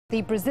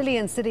The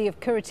Brazilian city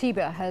of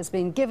Curitiba has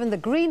been given the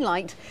green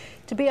light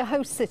to be a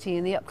host city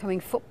in the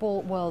upcoming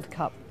Football World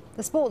Cup.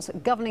 The sport's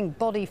governing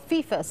body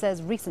FIFA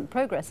says recent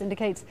progress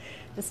indicates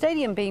the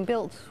stadium being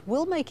built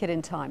will make it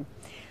in time.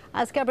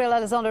 As Gabriel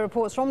Elizondo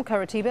reports from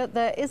Curitiba,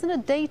 there isn't a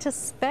day to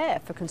spare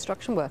for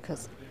construction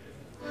workers.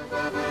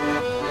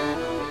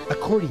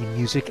 Accordion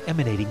music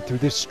emanating through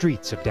the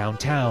streets of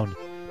downtown.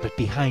 But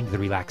behind the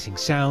relaxing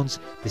sounds,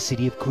 the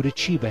city of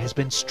Curitiba has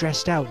been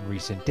stressed out in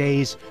recent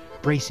days,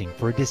 bracing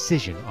for a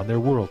decision on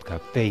their World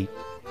Cup fate.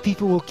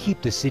 FIFA will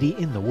keep the city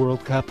in the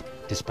World Cup,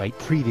 despite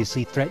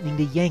previously threatening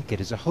to yank it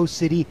as a host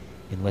city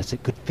unless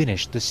it could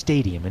finish the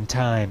stadium in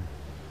time.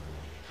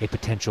 A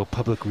potential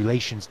public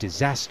relations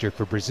disaster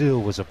for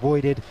Brazil was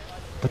avoided,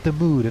 but the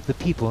mood of the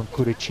people in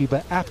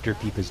Curitiba after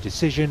FIFA's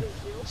decision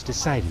was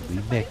decidedly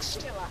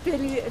mixed.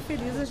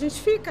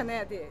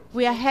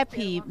 We are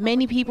happy.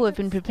 Many people have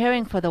been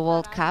preparing for the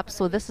World Cup,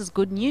 so this is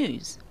good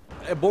news.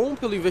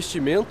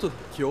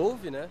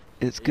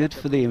 It's good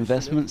for the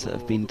investments that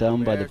have been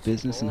done by the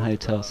business and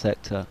hotel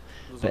sector.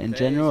 But in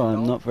general,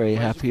 I'm not very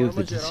happy with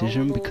the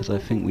decision because I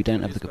think we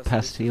don't have the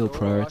capacity or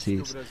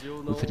priorities.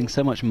 We're putting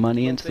so much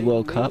money into the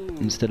World Cup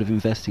instead of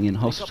investing in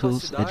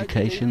hospitals,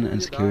 education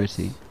and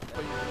security.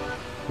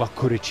 While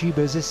Curitiba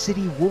is a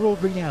city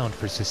world-renowned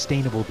for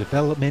sustainable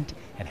development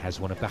and has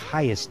one of the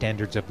highest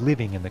standards of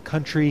living in the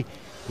country,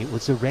 it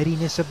was the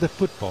readiness of the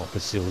football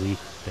facility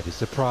that is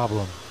the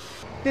problem.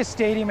 This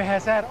stadium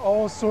has had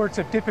all sorts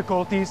of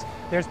difficulties.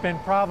 There's been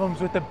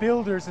problems with the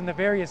builders and the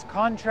various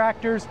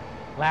contractors.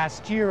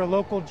 Last year, a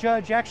local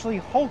judge actually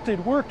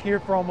halted work here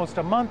for almost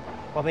a month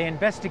while they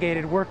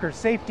investigated worker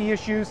safety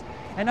issues.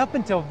 And up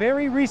until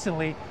very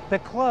recently, the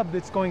club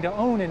that's going to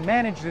own and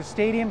manage the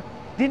stadium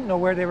didn't know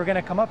where they were going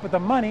to come up with the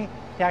money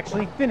to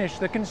actually finish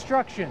the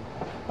construction.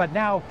 But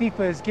now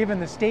FIFA has given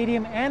the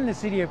stadium and the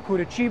city of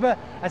Curitiba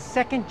a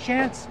second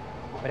chance.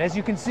 But as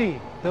you can see,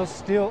 there's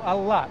still a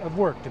lot of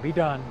work to be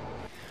done.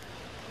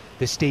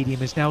 The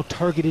stadium is now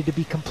targeted to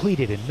be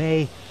completed in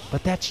May,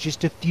 but that's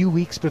just a few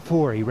weeks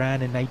before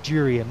Iran and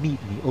Nigeria meet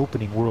in the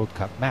opening World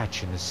Cup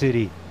match in the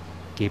city.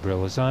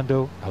 Gabriel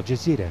Elizondo, Al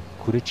Jazeera,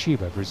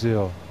 Curitiba,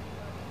 Brazil.